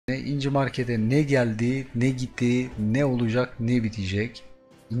İnci Market'e ne geldi, ne gitti, ne olacak, ne bitecek?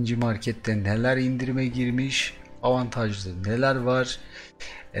 İnci Market'te neler indirime girmiş, avantajlı neler var?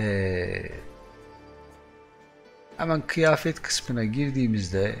 Ee, Hemen kıyafet kısmına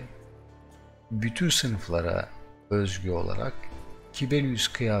girdiğimizde bütün sınıflara özgü olarak Kibelius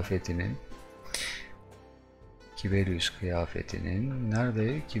kıyafetinin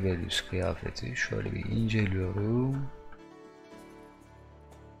nerede Kibelius kıyafeti? Şöyle bir inceliyorum.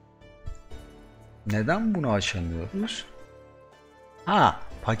 Neden bunu açamıyoruz? Ha,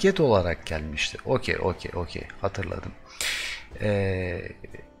 paket olarak gelmişti. Okey. Hatırladım.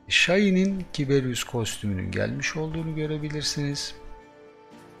 Shiny'nin Kibelius kostümünün gelmiş olduğunu görebilirsiniz.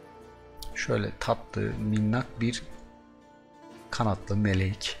 Şöyle tatlı, minnak bir kanatlı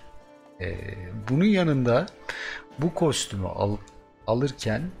melek. Bunun yanında bu kostümü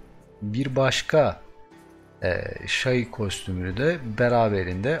alırken bir başka Shiny kostümünü de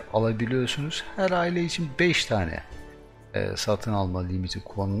beraberinde alabiliyorsunuz. Her aile için 5 tane satın alma limiti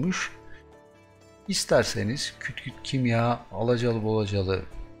konmuş. İsterseniz küt küt kimya, alacalı bolacalı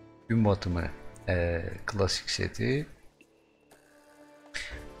gün batımı klasik seti,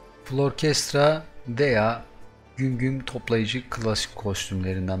 Florkestra veya gün gün toplayıcı klasik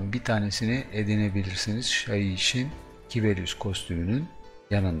kostümlerinden bir tanesini edinebilirsiniz. Shiny için Kibelius kostümünün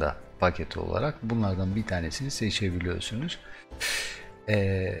yanında paketi olarak bunlardan bir tanesini seçebiliyorsunuz.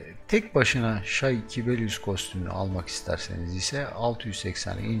 Tek başına Shiny Kibelius kostümünü almak isterseniz ise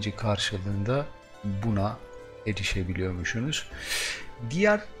 680 inci karşılığında buna erişebiliyormuşsunuz.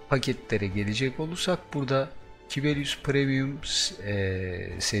 Diğer paketlere gelecek olursak burada Kibelius Premium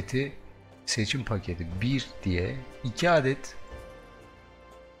seti seçim paketi 1 diye 2 adet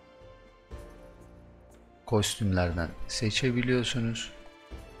kostümlerden seçebiliyorsunuz.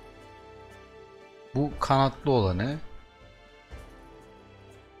 Bu kanatlı olanı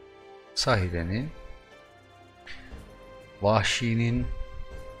Sahire'nin,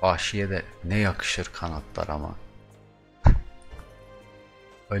 Vahşi'ye de ne yakışır kanatlar ama.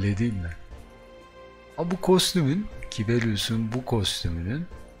 Öyle değil mi? Ama bu kostümün, Kibelius'un bu kostümünün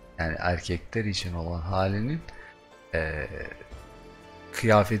yani erkekler için olan halinin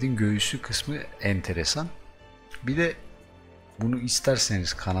kıyafetin göğüsü kısmı enteresan. Bir de bunu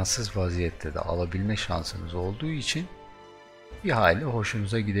isterseniz kanatsız vaziyette de alabilme şansınız olduğu için bir hayli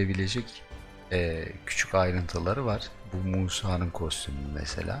hoşunuza gidebilecek küçük ayrıntıları var. Bu Musa'nın kostümü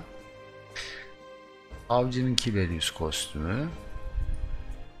mesela. Avcı'nın Kibelius kostümü.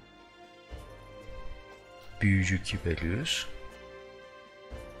 Büyücü Kibelius.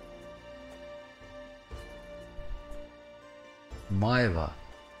 Maeva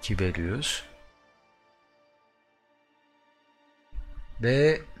Kibelius.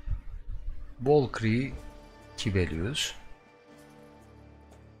 Ve Volkri Kibelius.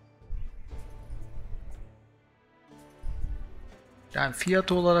 Yani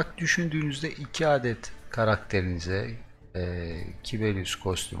fiyat olarak düşündüğünüzde 2 adet karakterinize Kibelius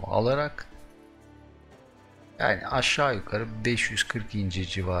kostümü alarak yani aşağı yukarı 540 inci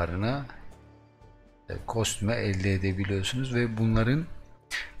civarına kostüme elde edebiliyorsunuz ve bunların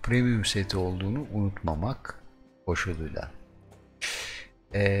premium seti olduğunu unutmamak koşuluyla.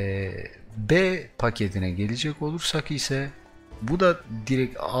 B paketine gelecek olursak ise bu da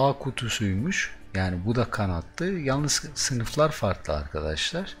direkt A kutusuymuş. Yani bu da kanatlı. Yalnız sınıflar farklı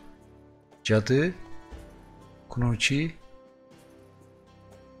arkadaşlar. Cadı, Kunoichi.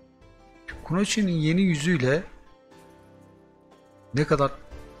 Kunoichi'nin yeni yüzüyle ne kadar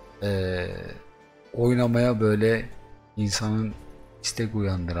oynamaya böyle insanın istek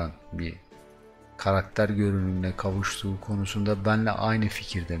uyandıran bir karakter görünümüne kavuştuğu konusunda benle aynı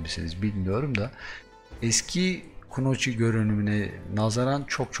fikirde misiniz bilmiyorum da eski Kunoichi görünümüne nazaran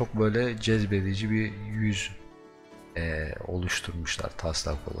çok böyle cezbedici bir yüz oluşturmuşlar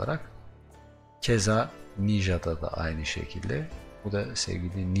taslak olarak. Keza Ninja'da da aynı şekilde. Bu da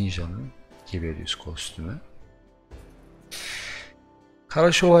sevgili Ninja'nın Kibelius kostümü.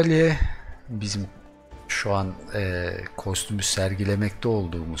 Kara Şövalye bizim şu an kostümü sergilemekte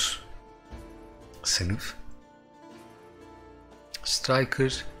olduğumuz sınıf.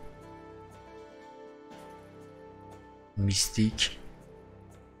 Striker, Mystik'e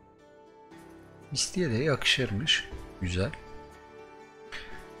de yakışırmış. Güzel.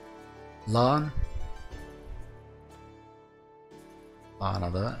 Lana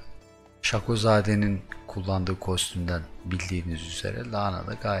da Şakozade'nin kullandığı kostümden bildiğiniz üzere Lana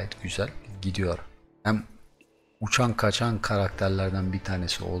da gayet güzel gidiyor. Hem uçan kaçan karakterlerden bir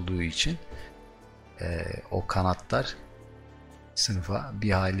tanesi olduğu için o kanatlar sınıfa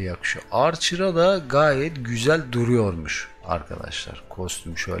bir hayli yakışıyor. Archer'a da gayet güzel duruyormuş arkadaşlar.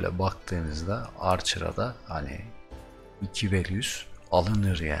 Kostüm şöyle baktığınızda Archer'a da hani 2 ver 100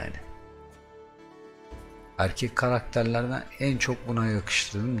 alınır yani. Erkek karakterlerden en çok buna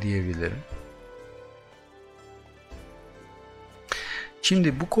yakıştırdım diyebilirim.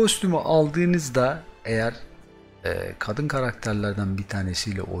 Şimdi bu kostümü aldığınızda eğer kadın karakterlerden bir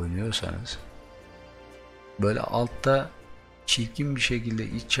tanesiyle oynuyorsanız böyle altta çirkin bir şekilde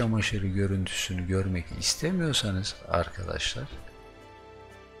iç çamaşırı görüntüsünü görmek istemiyorsanız arkadaşlar,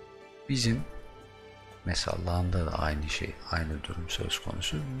 bizim mesela LAN'da da aynı şey, aynı durum söz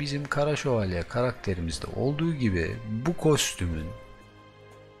konusu. Bizim Kara Şövalye karakterimizde olduğu gibi bu kostümün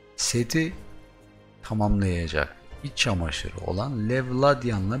seti tamamlayacak iç çamaşırı olan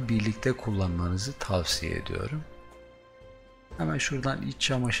Levladian'la birlikte kullanmanızı tavsiye ediyorum. Hemen şuradan iç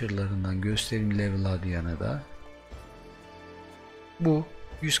çamaşırlarından göstereyim Levladian'ı da. Bu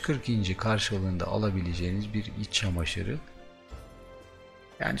 140 inci karşılığında alabileceğiniz bir iç çamaşırı.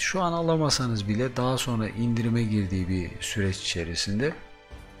 Yani şu an alamasanız bile daha sonra indirime girdiği bir süreç içerisinde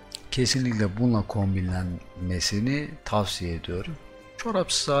kesinlikle bununla kombinlenmesini tavsiye ediyorum.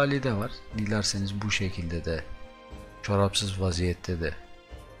 Çorapsız hali de var. Dilerseniz bu şekilde de çorapsız vaziyette de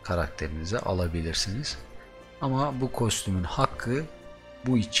karakterinize alabilirsiniz. Ama bu kostümün hakkı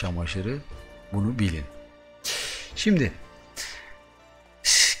bu iç çamaşırı, bunu bilin. Şimdi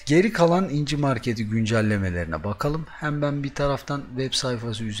geri kalan İnci Marketi güncellemelerine bakalım. Hem ben bir taraftan web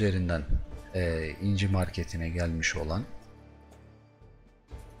sayfası üzerinden İnci Market'ine gelmiş olan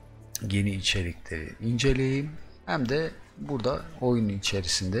yeni içerikleri inceleyeyim. Hem de burada oyun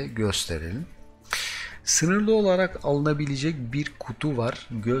içerisinde gösterelim. Sınırlı olarak alınabilecek bir kutu var.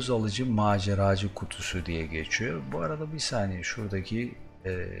 Göz alıcı maceracı kutusu diye geçiyor. Bu arada bir saniye şuradaki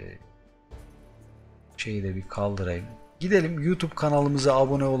şeyi de bir kaldırayım. Gidelim, YouTube kanalımıza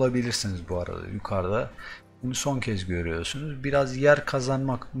abone olabilirsiniz bu arada yukarıda. Bunu son kez görüyorsunuz. Biraz yer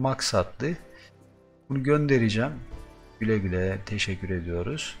kazanmak maksatlı. Bunu göndereceğim. Güle güle, teşekkür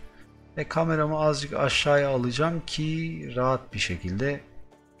ediyoruz. Ve kameramı azıcık aşağıya alacağım ki rahat bir şekilde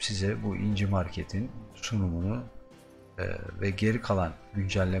size bu İnci Market'in sunumunu ve geri kalan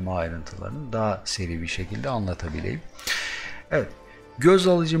güncelleme ayrıntılarını daha seri bir şekilde anlatabileyim. Evet, göz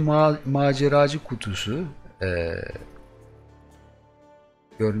alıcı maceracı kutusu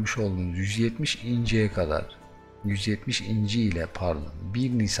görmüş olduğunuz 170 inciye kadar 170 inci ile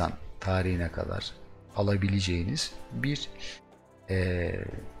 1 Nisan tarihine kadar alabileceğiniz bir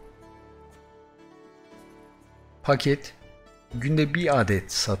paket. Günde bir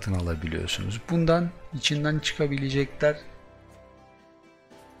adet satın alabiliyorsunuz. Bundan içinden çıkabilecekler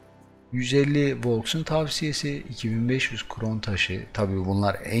 150 Volks'un tavsiyesi, 2500 kron taşı. Tabii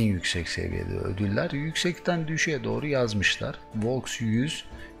bunlar en yüksek seviyede ödüller. Yüksekten düşüğe doğru yazmışlar. Volks 100,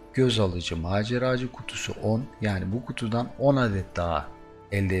 göz alıcı maceracı kutusu 10. Yani bu kutudan 10 adet daha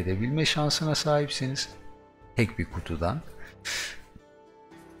elde edebilme şansına sahipsiniz. Tek bir kutudan.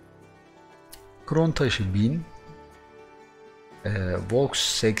 Kron taşı 1000. Volks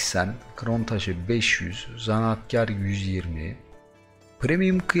 80, kron taşı 500, zanaatkar 120,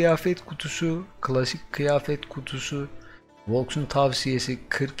 premium kıyafet kutusu, klasik kıyafet kutusu, Volks'un tavsiyesi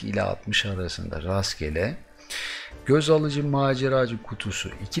 40 ile 60 arasında rastgele, göz alıcı maceracı kutusu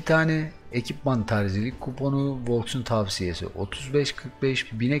 2 tane, ekipman terzilik kuponu, Volks'un tavsiyesi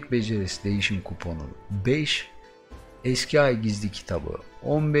 35-45, binek becerisi değişim kuponu 5, eski ay gizli kitabı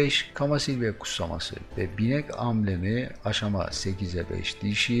 15, Kama Silvia kutsaması ve binek amblemi aşama 8'e 5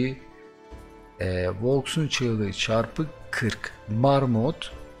 dişi, Volks'un çığlığı çarpı 40,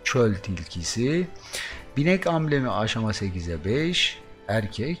 marmot çöl tilkisi, binek amblemi aşama 8'e 5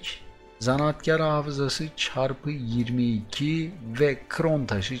 erkek, zanaatkar hafızası çarpı 22 ve kron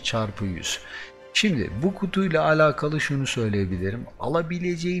taşı çarpı 100. Şimdi bu kutuyla alakalı şunu söyleyebilirim.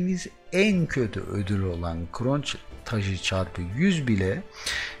 Alabileceğiniz en kötü ödül olan kron taşı çarpı 100 bile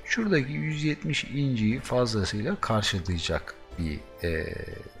şuradaki 170 inciyi fazlasıyla karşılayacak bir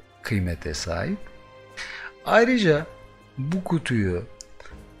kıymete sahip. Ayrıca bu kutuyu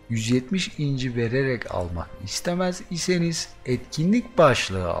 170 inci vererek almak istemez iseniz etkinlik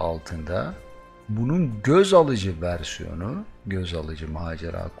başlığı altında bunun göz alıcı versiyonu, göz alıcı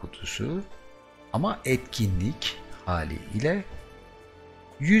macera kutusu ama etkinlik hali ile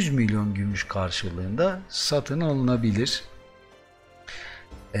 100 milyon gümüş karşılığında satın alınabilir.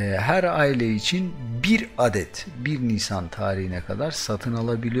 Her aile için bir adet 1 Nisan tarihine kadar satın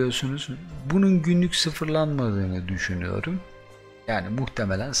alabiliyorsunuz. Bunun günlük sıfırlanmadığını düşünüyorum. Yani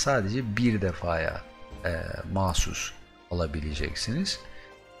muhtemelen sadece bir defaya mahsus alabileceksiniz.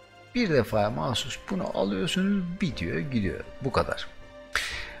 Bir defaya mahsus bunu alıyorsunuz, bitiyor gidiyor. Bu kadar.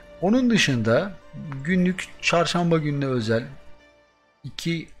 Onun dışında günlük çarşamba gününe özel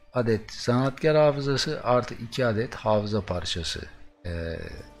 2 adet zanaatkar hafızası artı 2 adet hafıza parçası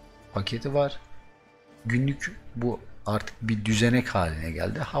paketi var. Günlük bu artık bir düzenek haline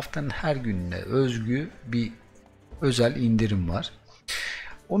geldi. Haftanın her gününe özgü bir özel indirim var.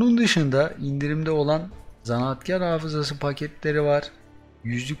 Onun dışında indirimde olan zanaatkar hafızası paketleri var.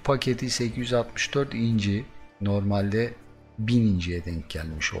 Yüzlük paketi 864 inci, normalde 1000 inciye denk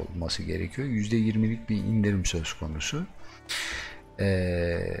gelmiş olması gerekiyor. %20'lik bir indirim söz konusu.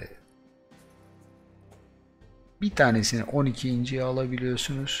 Bir tanesini 12 inciye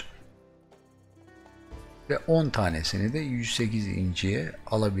alabiliyorsunuz ve 10 tanesini de 108 inciye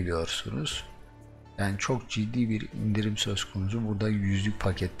alabiliyorsunuz. Yani çok ciddi bir indirim söz konusu. Burada yüzlük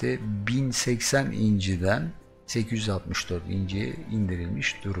pakette 1080 inciden 864 inciye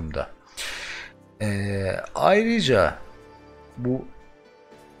indirilmiş durumda. Ayrıca bu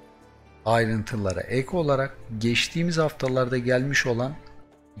ayrıntılara ek olarak geçtiğimiz haftalarda gelmiş olan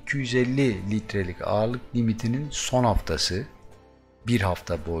 250 litrelik ağırlık limitinin son haftası bir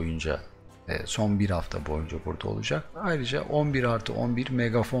hafta boyunca, son bir hafta boyunca burada olacak. Ayrıca 11+11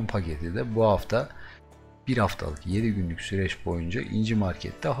 megafon paketi de bu hafta bir haftalık 7 günlük süreç boyunca İnci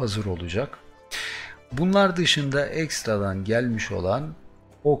Market'te hazır olacak. Bunlar dışında ekstradan gelmiş olan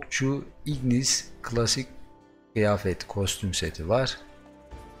Okçu Ignis klasik kıyafet kostüm seti var.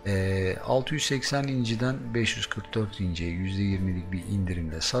 680 inciden 544 inciye %20'lik bir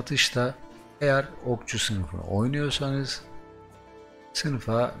indirimle satışta. Eğer okçu sınıfını oynuyorsanız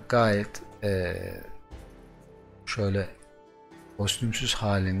sınıfa gayet şöyle kostümsüz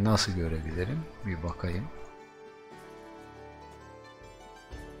halini nasıl görebilirim bir bakayım.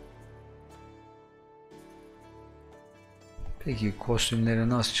 Peki kostümleri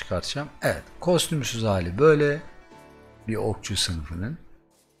nasıl çıkartacağım? Evet, kostümsüz hali böyle bir okçu sınıfının.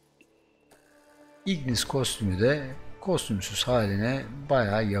 Ignis kostümü de kostümsüz haline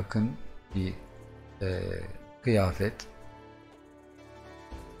baya yakın bir kıyafet.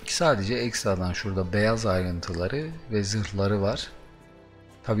 Sadece ekstradan şurada beyaz ayrıntıları ve zırhları var.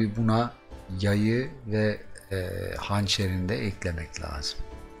 Tabi buna yayı ve hançerini de eklemek lazım.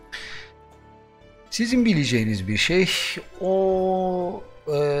 Sizin bileceğiniz bir şey, o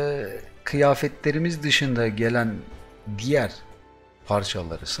kıyafetlerimiz dışında gelen diğer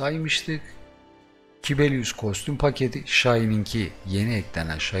parçaları saymıştık. Kibelius kostüm paketi, Shy'ninki yeni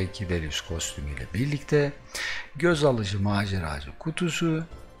eklenen Shy Kibelius kostümüyle birlikte göz alıcı maceracı kutusu,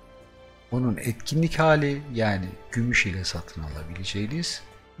 onun etkinlik hali yani gümüş ile satın alabileceğiniz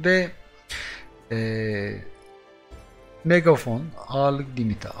ve megafon ağırlık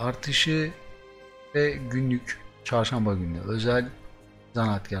limiti artışı ve günlük çarşamba günü özel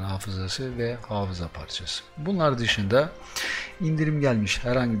zanaatkar hafızası ve hafıza parçası. Bunlar dışında indirim gelmiş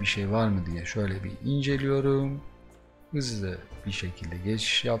herhangi bir şey var mı diye şöyle bir inceliyorum. Hızlı bir şekilde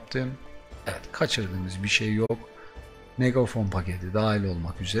geçiş yaptım. Evet, kaçırdığımız bir şey yok. Megafon paketi dahil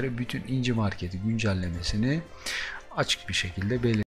olmak üzere bütün İnci Marketi güncellemesini açık bir şekilde belirtiyorum.